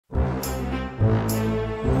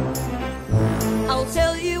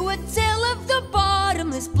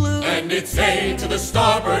is blue. And it's say to the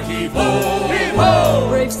starboard heave-ho, heave-ho!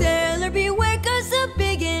 Brave sailor, beware, 'cause the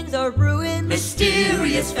biggins are ruined.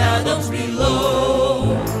 Mysterious fathoms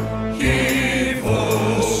below,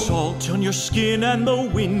 heave-ho! The salt on your skin and the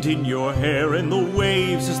wind in your hair and the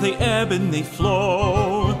waves as they ebb and they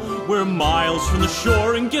flow. We're miles from the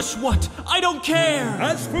shore and guess what? I don't care!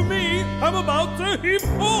 As for me, I'm about to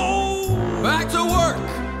heave-ho! Back to work!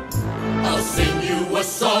 I'll sing you a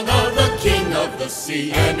song of the king of the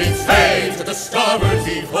sea, and it's hey to the starboard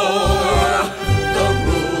heave-ho! The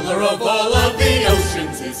ruler of all of the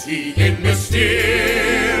oceans is he, in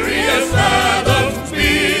mysterious fathoms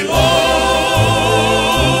below!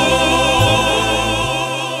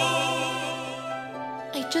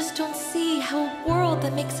 I just don't see how a world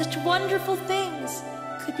that makes such wonderful things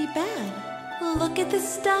could be bad. Look at this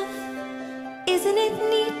stuff. Isn't it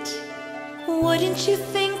neat? Wouldn't you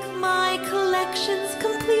think my collection's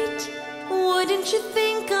complete? Wouldn't you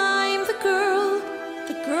think I'm the girl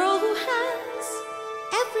who has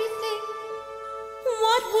everything?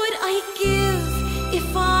 What would I give if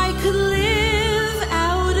I could live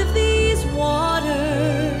out of these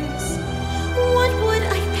waters? What would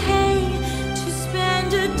I pay to spend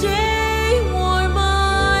a day warm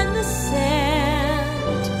on the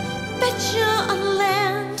sand? Betcha on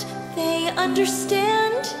land they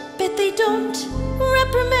understand, bet they don't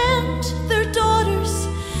reprimand their daughters.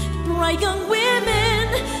 Bright young women,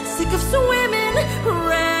 sick of swimming,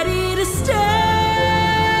 ready to stand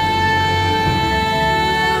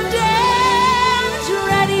and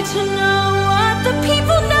ready to know what the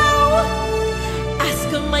people know. Ask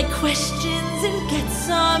them my questions and get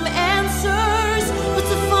some answers.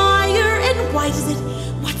 What's a fire and why does it?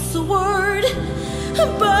 What's the word?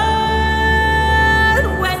 But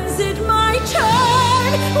when's it my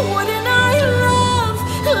turn? Wouldn't I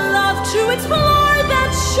love to explore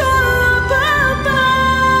that shore up above?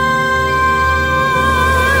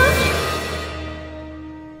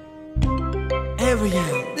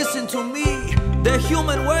 Ariel, listen to me. The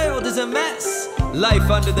human world is a mess. Life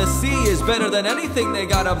under the sea is better than anything they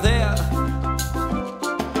got up there.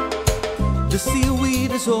 The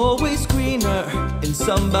seaweed is always greener in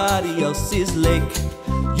somebody else's lake.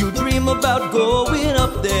 You dream about going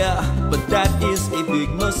up there, but that is a big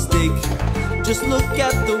mistake. Just look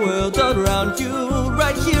at the world around you,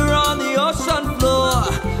 right here on the ocean floor.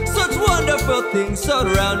 Such wonderful things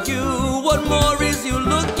around you. What more is you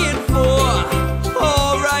looking for?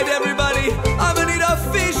 All right, everybody, I'm gonna need a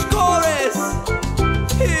fish chorus.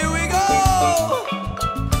 Here we go.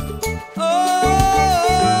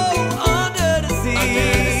 Oh, under the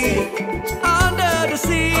sea, under the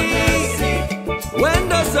sea. When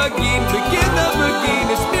does again begin the begin?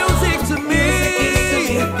 It's music to me.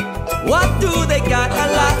 What do they got? A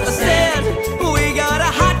lot of sand. We got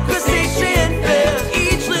a hot crustacean fill.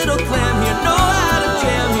 Each little clam here know how to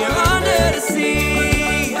jam here under the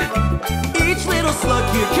sea. Each little slug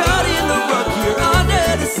here caught in the rug here under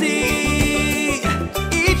the sea.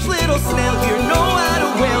 Each little snail here know how to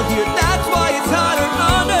whale here. That's why it's hotter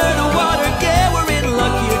under the water. Yeah, we're in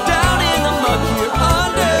luck here, down in the muck here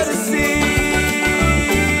under the sea.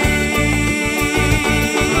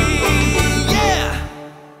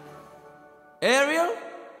 Ariel?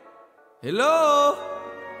 Hello?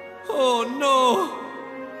 Oh no!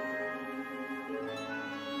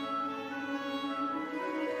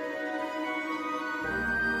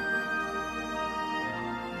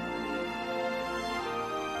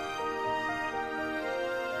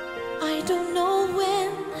 I don't know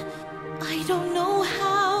when, I don't know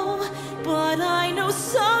how, but I know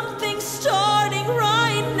something's starting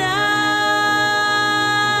right now.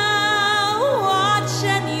 Watch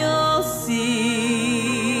and you'll see.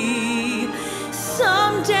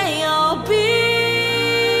 Someday I'll be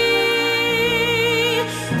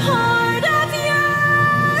part of your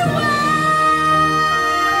world.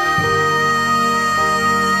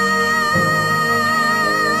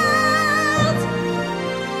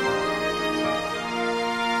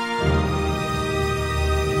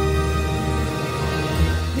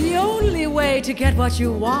 The only way to get what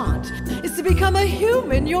you want is to become a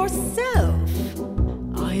human yourself.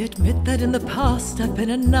 I admit that in the past I've been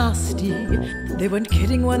a nasty. They weren't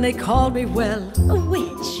kidding when they called me, well, a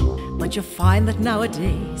witch. But you'll find that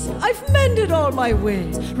nowadays I've mended all my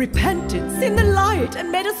ways, repented, seen the light,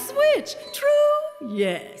 and made a switch. True?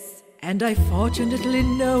 Yes. And I fortunately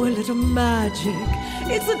know a little magic.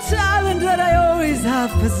 It's a talent that I always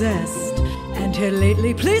have possessed. And here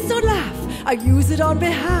lately, please don't laugh, I use it on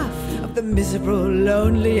behalf of the miserable,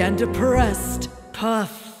 lonely, and depressed.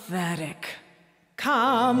 Pathetic.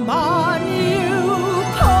 Come on, you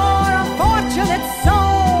poor unfortunate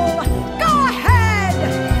soul. Go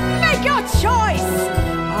ahead,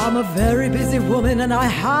 a very busy woman and I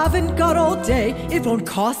haven't got all day. It won't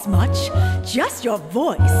cost much, just your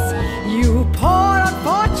voice. You poor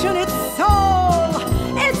unfortunate soul.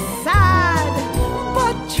 It's sad,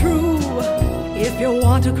 but true. If you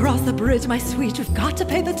want to cross the bridge, my sweet, you've got to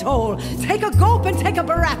pay the toll. Take a gulp and take a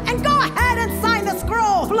breath and go ahead and sign the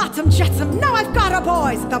scroll. Flotsam, Jetsam, now I've got her,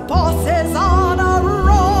 boys. The boss is on a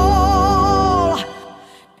roll.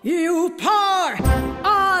 You poor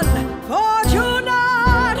unfortunate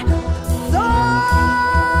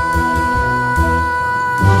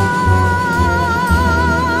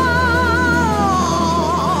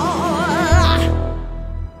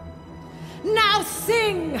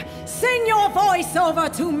Sing your voice over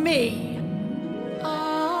to me.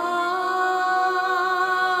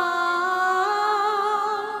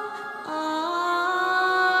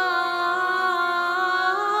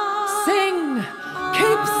 Sing.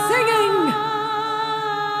 Keep singing.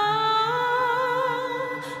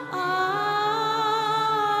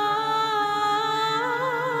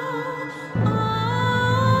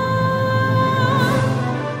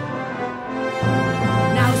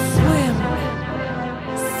 Now swim.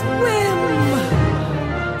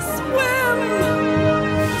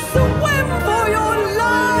 Swim for your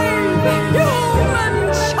life,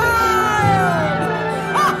 human child!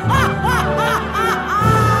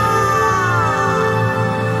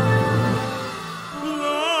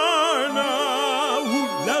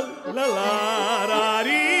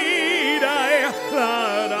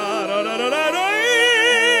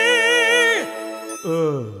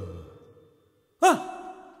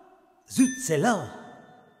 Zut, c'est là.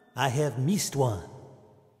 I have missed one.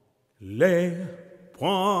 Les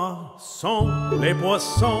poissons,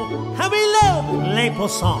 How we love les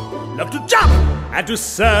poissons. love to jump and to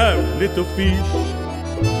serve little fish.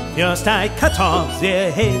 Just I 14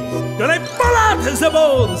 heads. De les malades et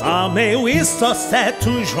bones, ah mais oui, ça c'est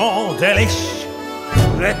toujours délice.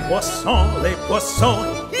 Les poissons, hi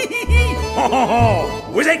hi hi, ho ho ho.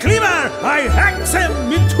 With a cleaver, I hack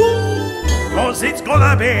them in two. Cause it's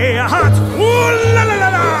gonna be hot, ooh la la la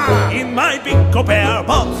la, in my big copper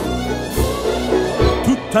pot.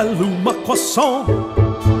 Tout allume à croissant.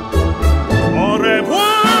 Au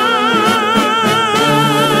revoir.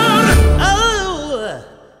 Oh!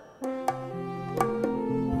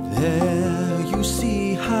 There you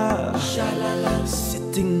see her,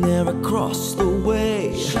 sitting there across the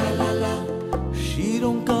way. She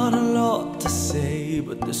don't got a lot to say,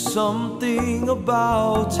 but there's something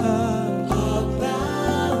about her.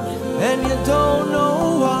 And you don't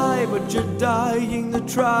know why, but you're dying to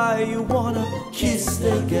try. You wanna kiss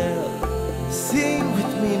the girl. Sing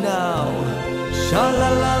with me now.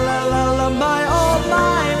 Sha-la-la-la-la-la, my oh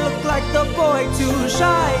my. Look like the boy too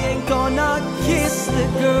shy, ain't gonna kiss the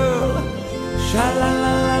girl.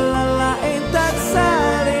 Sha-la-la-la-la-la, ain't that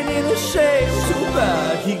sad? Ain't it a shame? Too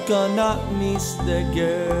bad he gonna miss the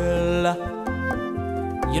girl.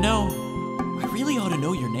 You know, I really ought to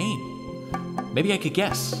know your name. Maybe I could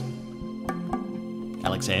guess.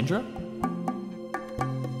 Alexandra?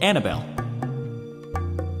 Annabelle?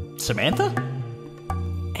 Samantha?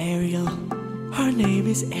 Ariel. Her name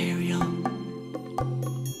is Ariel.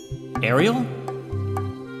 Ariel?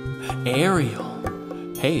 Ariel.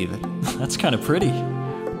 Hey, that's kind of pretty.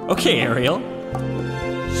 Okay, Ariel.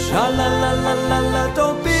 Sha-la-la-la-la-la,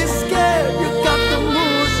 don't be scared. You got the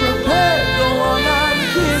mood prepared. Go on and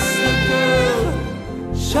kiss the girl.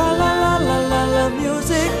 Sha-la-la-la-la-la,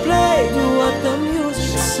 music play. Do what the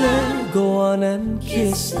music say. Go on and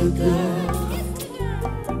kiss the girl.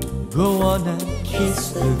 Go on and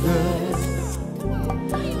kiss the girl.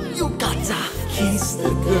 You gotta kiss the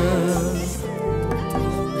girl.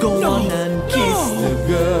 Go on and kiss the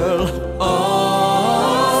girl.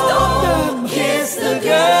 Oh, stop them! Kiss the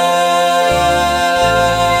girl.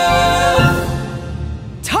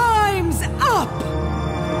 Time's up!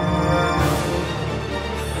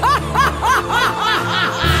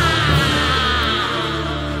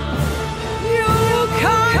 You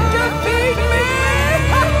can't defeat me!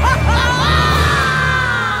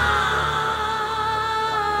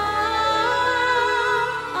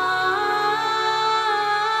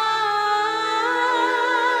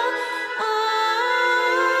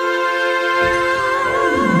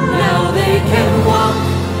 Now they can walk,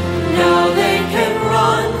 now they can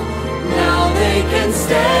run, now they can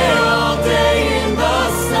stay all day in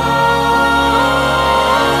the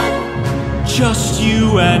sun. Just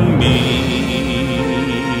you and me.